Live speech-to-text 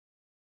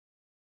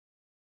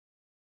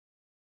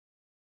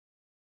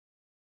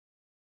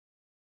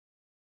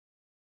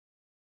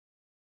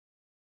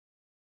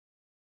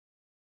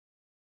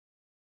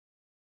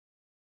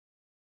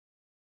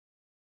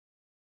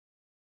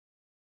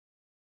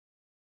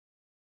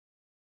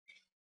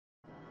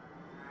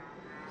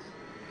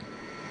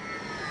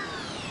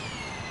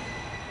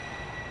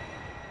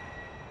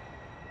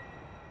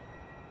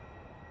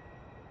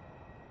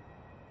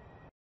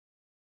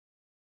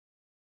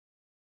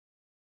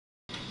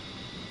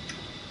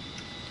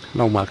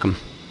Hello and welcome.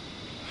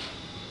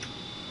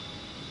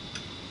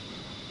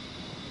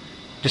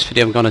 In this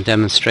video I'm going to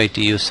demonstrate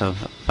the use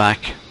of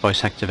VAC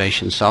voice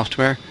activation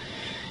software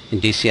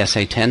in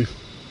DCS A10.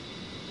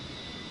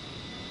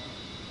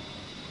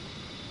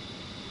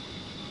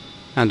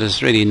 And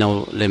there's really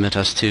no limit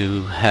as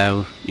to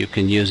how you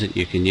can use it.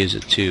 You can use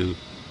it to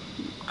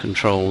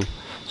control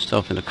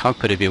stuff in the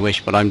cockpit if you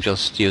wish, but I'm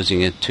just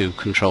using it to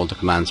control the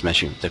commands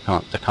menu, the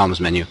comms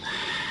menu.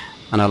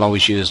 And I'll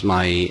always use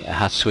my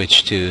hat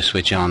switch to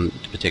switch on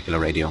the particular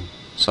radio.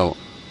 So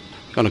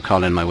I'm going to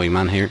call in my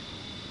wingman here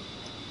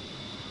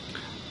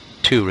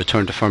to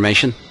return to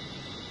formation.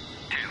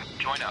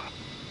 Join up.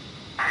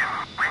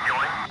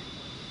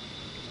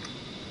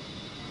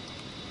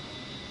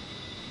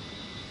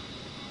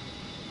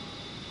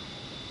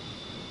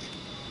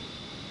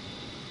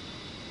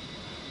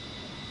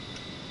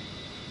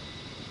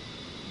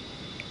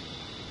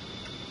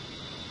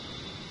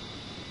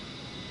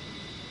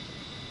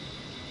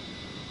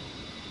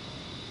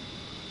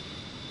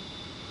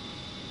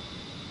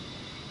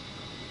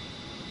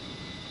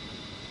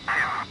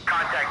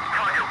 Contact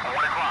target 1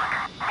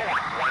 o'clock.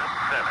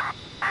 417.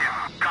 2.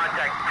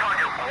 Contact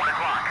target 1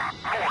 o'clock.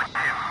 42.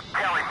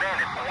 Tally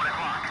bandit 1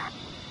 o'clock.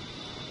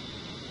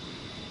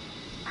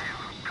 2.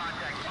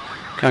 Contact.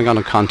 Okay, I'm going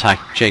to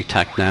contact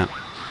JTAC now.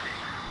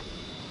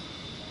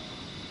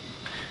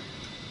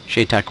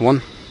 JTAC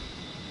 1.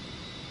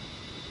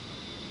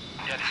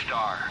 Death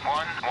Star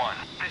 1-1.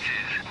 This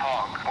is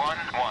Hog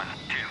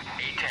 1-1-2.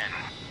 A10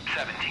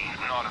 17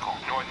 nautical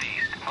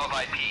northeast of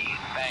IP.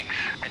 Thanks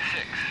at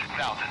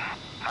 6,000.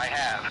 I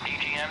have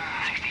AGM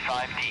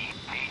 65D,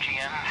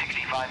 AGM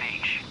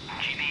 65H,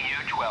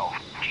 GBU 12,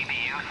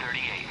 GBU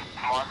 38,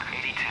 Mark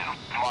 82,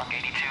 Mark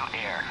 82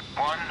 air,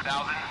 1,150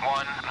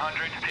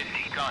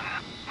 gun.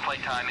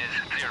 Flight time is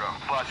 0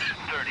 plus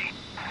 30.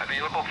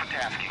 Available for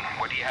tasking.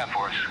 What do you have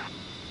for us?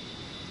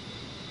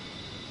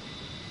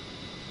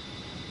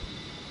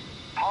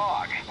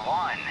 Hog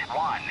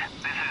 1-1.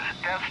 This is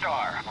Death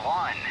Star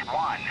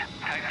 1-1.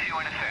 Type 2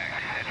 in effect.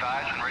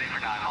 Advise and ready for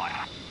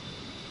 9-line.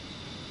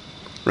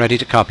 Ready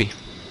to copy.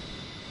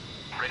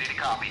 Ready to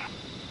copy.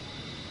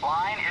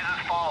 Line is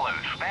as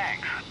follows.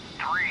 Thanks.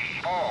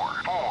 3, 4,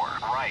 4,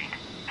 right.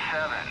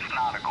 7,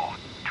 nautical.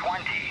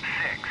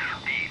 26,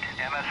 8,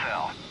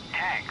 MSL.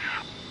 Tanks.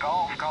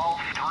 Golf, Golf,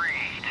 3,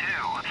 2,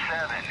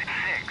 7, 6,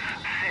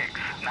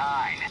 6,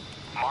 9.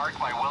 Marked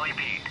by Willie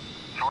Pete.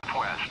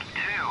 Northwest.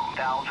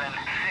 2,600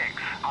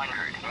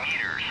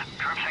 meters.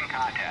 Troops in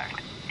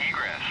contact.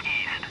 Egress.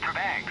 East. To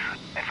Banks.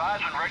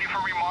 Advise when ready for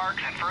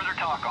remarks and further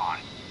talk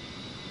on.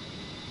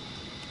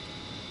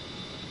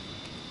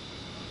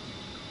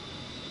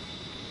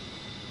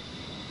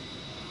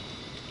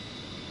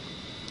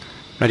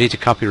 Ready to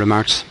copy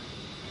remarks.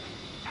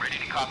 Ready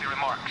to copy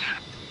remarks.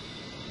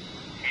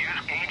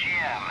 Use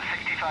AGM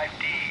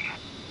 65D.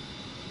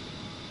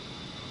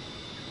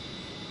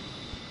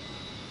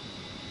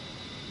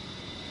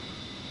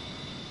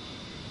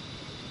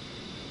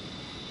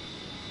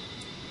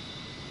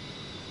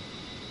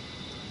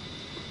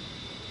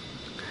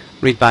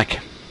 Read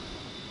back.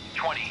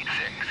 26.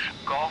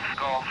 Golf,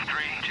 Golf,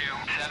 3, 2,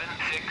 7,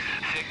 6,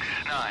 6,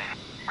 9.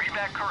 Read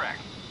back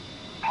correct.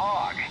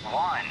 Hog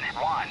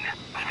 1-1.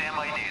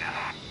 Standby data.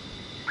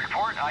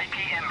 Report IP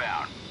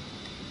inbound.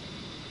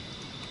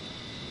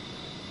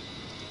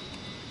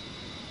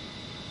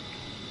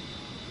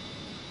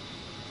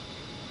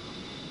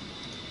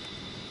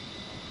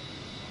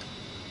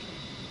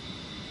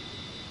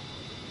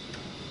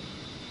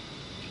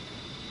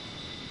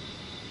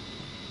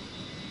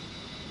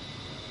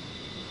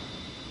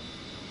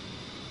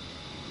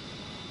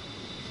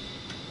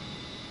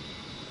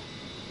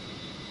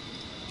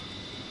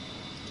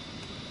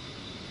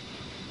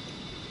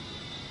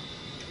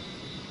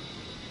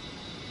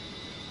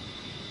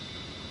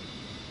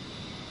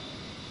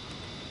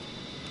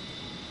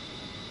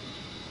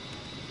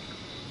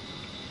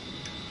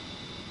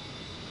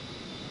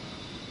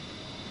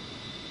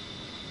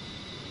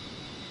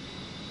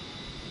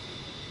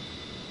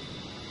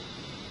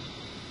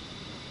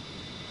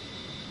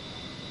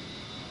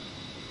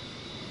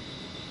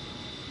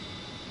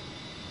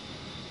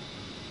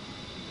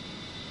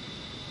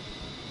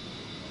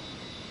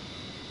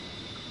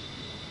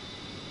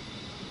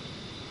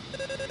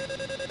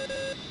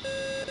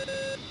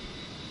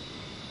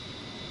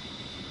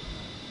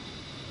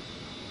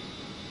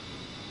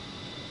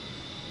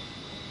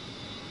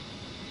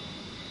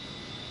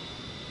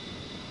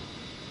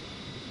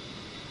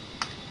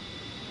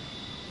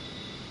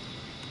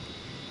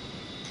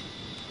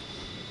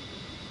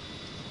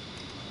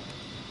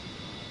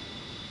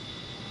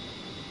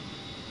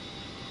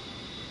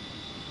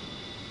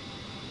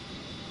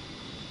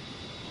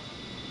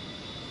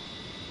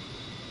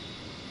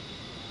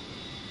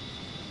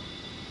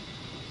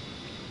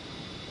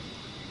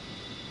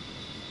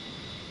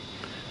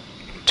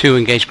 To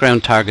engage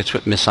ground targets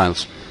with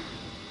missiles.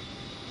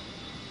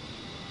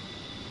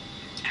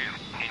 2.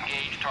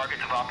 Engage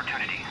targets of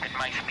opportunity at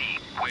my speed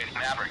with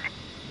Maverick.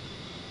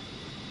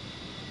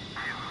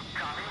 2.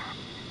 Copy.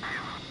 2.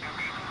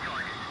 Engaging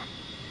target.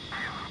 2.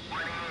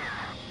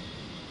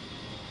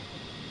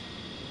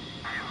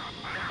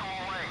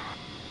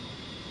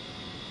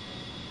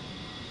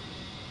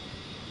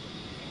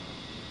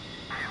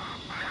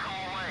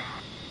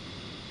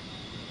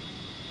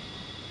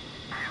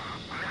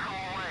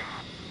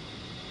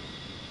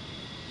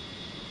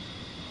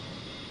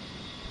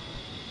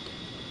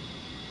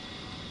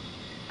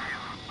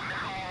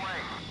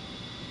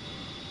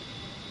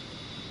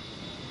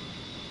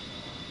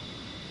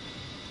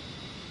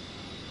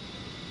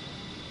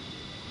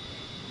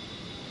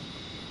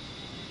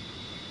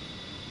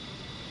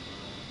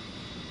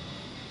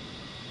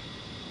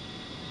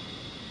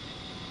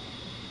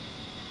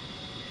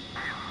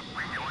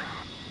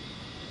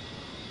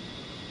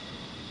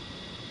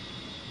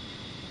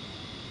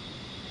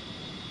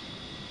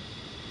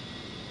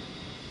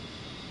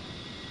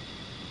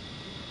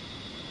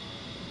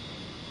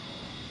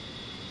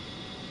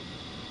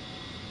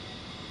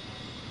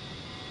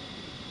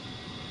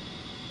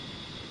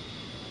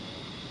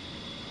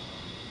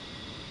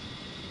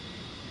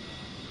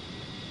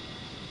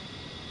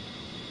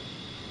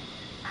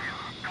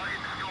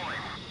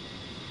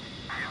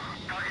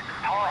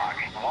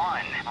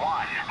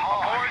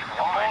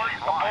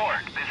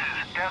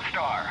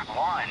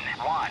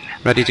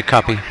 Ready to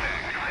copy. A5 is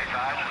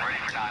ready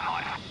for 9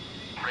 line.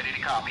 Ready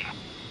to copy.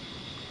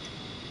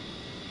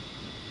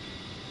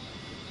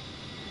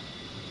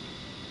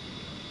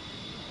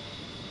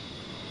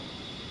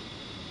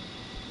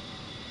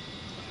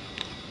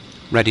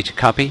 Ready to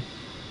copy.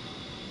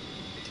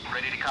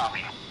 Ready to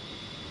copy.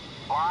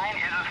 Line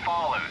is as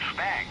follows.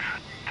 Banks.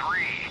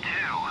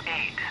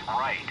 328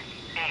 right.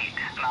 8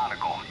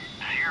 nautical.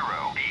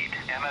 0 beat.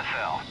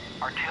 MSL.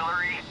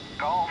 Artillery.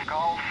 Golf.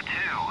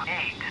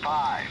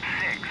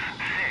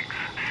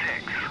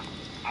 2856666.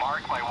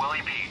 Marked by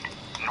Willie Pete.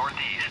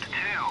 Northeast.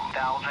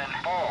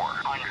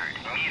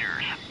 2,400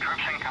 meters.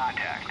 Troops in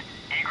contact.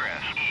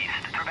 Egress.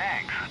 East to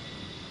Banks.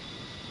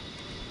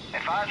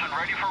 Advisement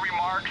ready for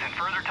remarks and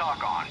further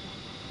talk on.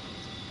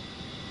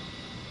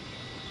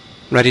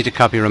 Ready to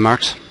copy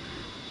remarks.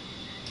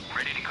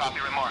 Ready to copy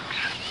remarks.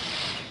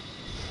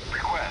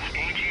 Request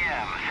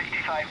AGM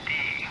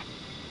 65D.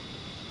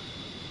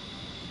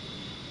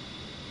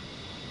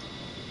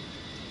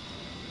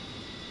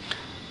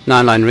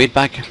 Nine-line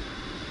readback.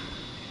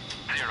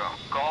 0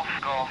 Golf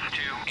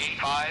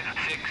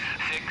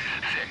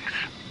 285666.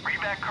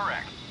 Readback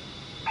correct.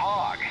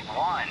 Hog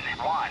 1-1.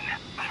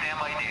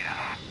 Standby data.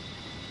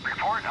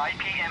 Report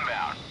IP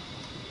inbound.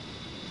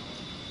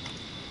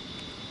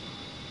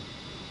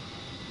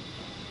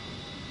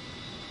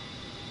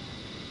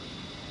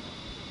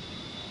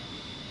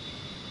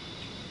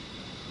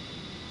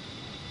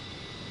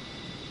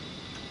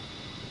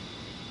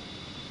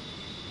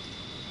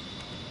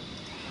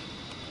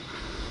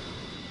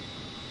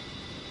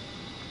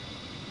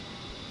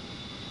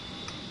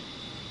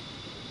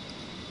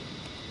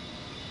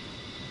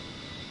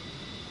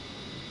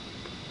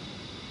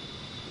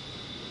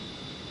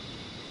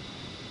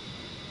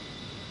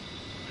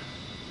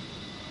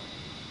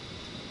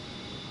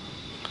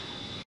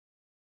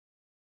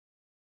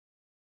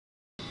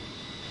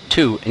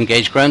 Two,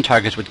 engage ground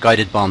targets with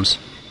guided bombs.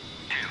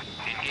 2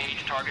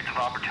 Engage targets of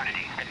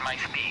opportunity at my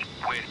speed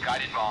with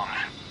guided bombs.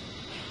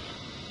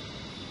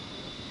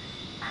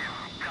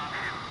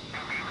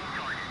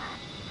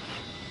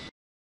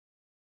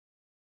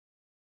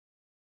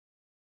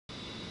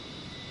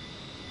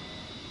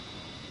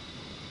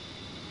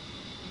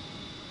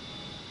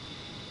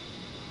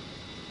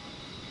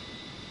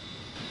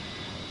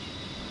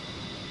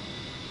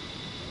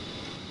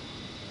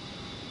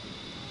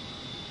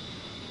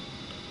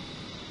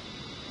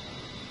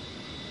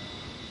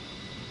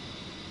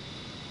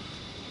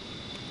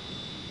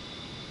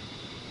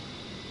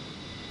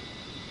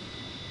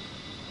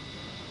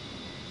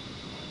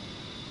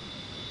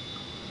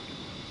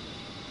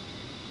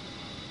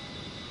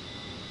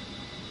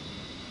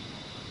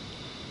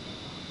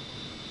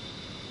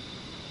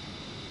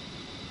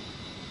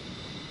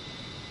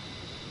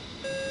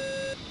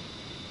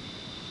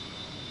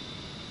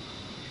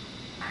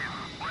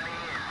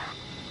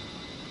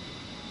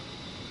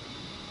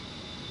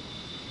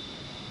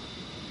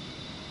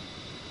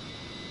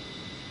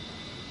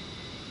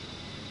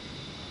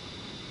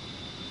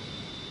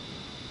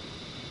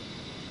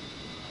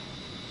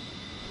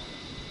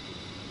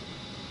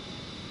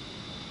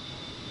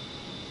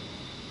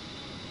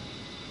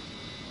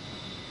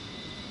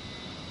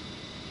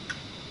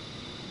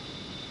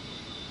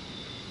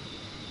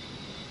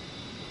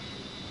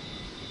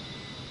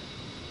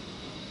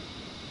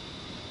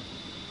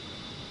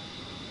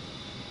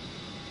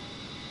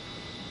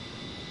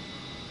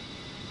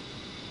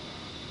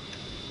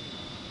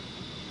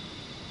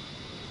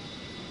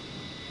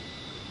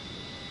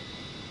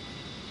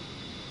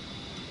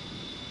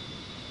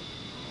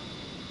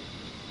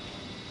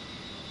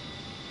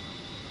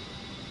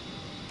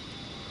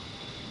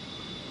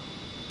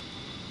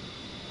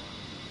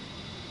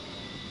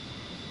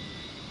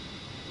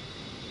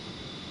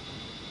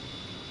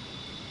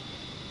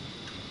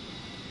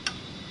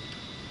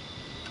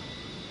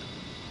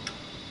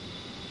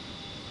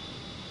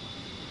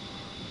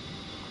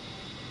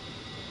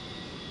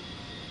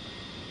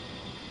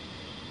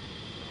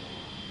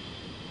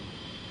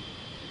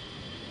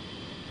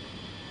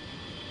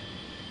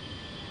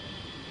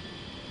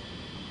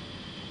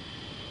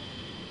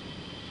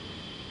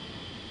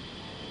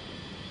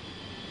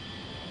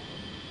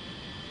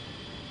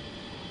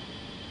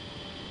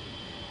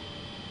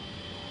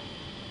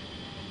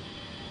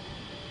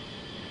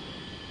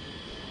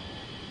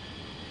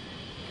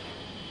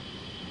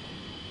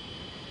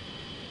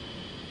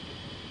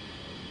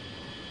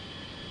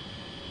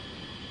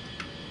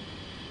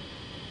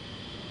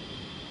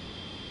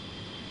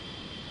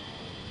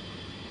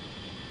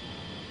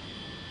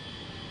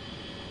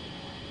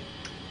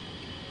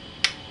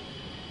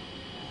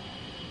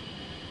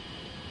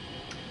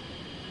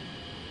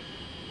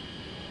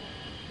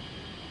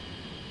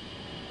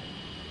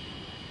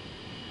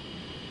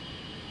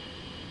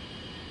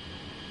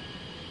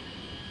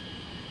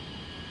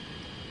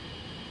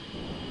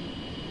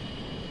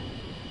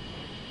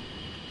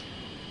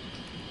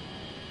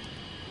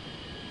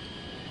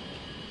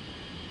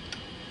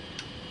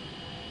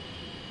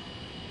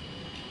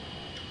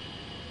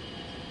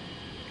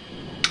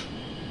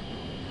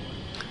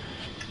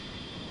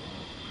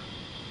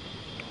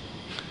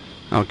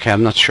 Okay,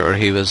 I'm not sure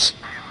he was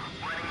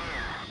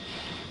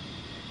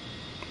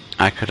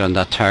accurate on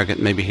that target.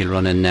 Maybe he'll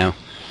run in now.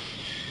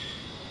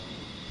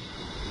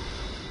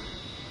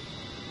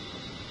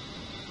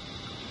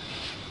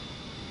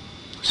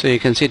 So you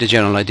can see the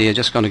general idea.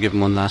 Just going to give him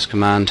one last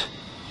command.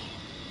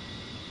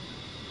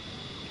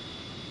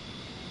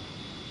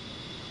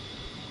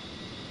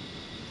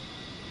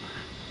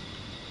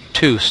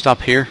 Two,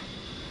 stop here.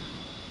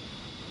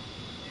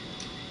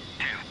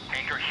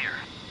 Anchor here.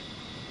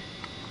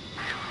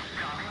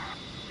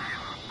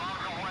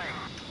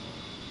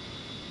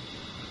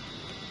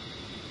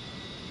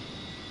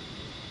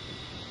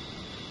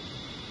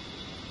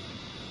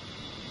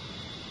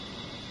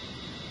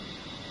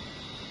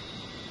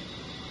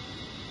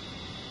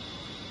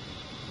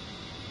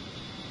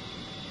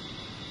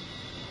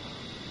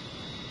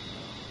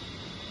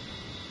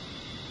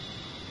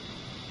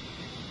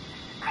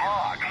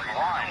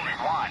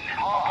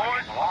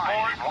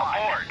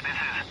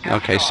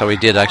 Okay, so he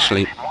did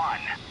actually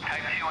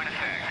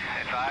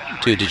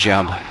do the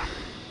job.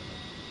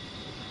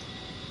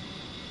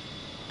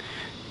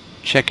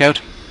 Check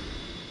out.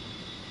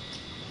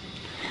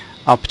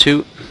 Up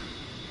 2.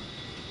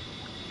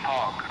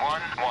 Hog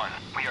 1-1.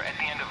 We are at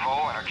the end of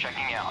vol and are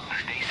checking out.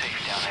 Stay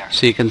safe down there.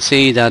 So you can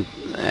see that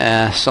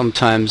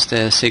sometimes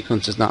the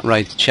sequence is not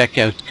right.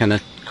 Checkout can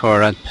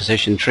occur at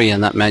position 3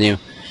 in that menu.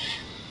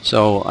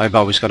 So I've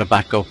always got a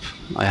backup.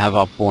 I have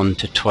up 1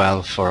 to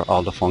 12 for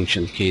all the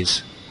function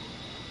keys.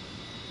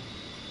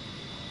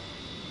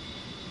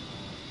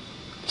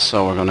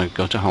 So we're going to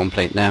go to home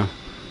plate now.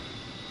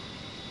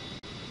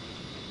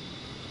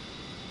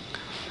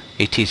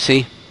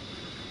 ATC.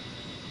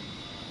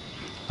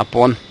 Up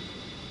 1.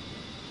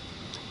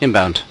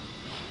 Inbound.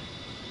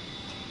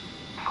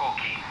 Call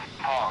key.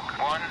 Hog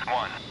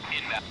 1-1.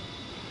 Inbound.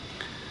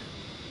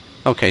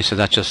 Okay, so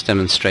that just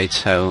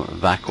demonstrates how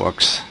VAC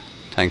works.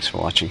 Thanks for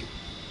watching.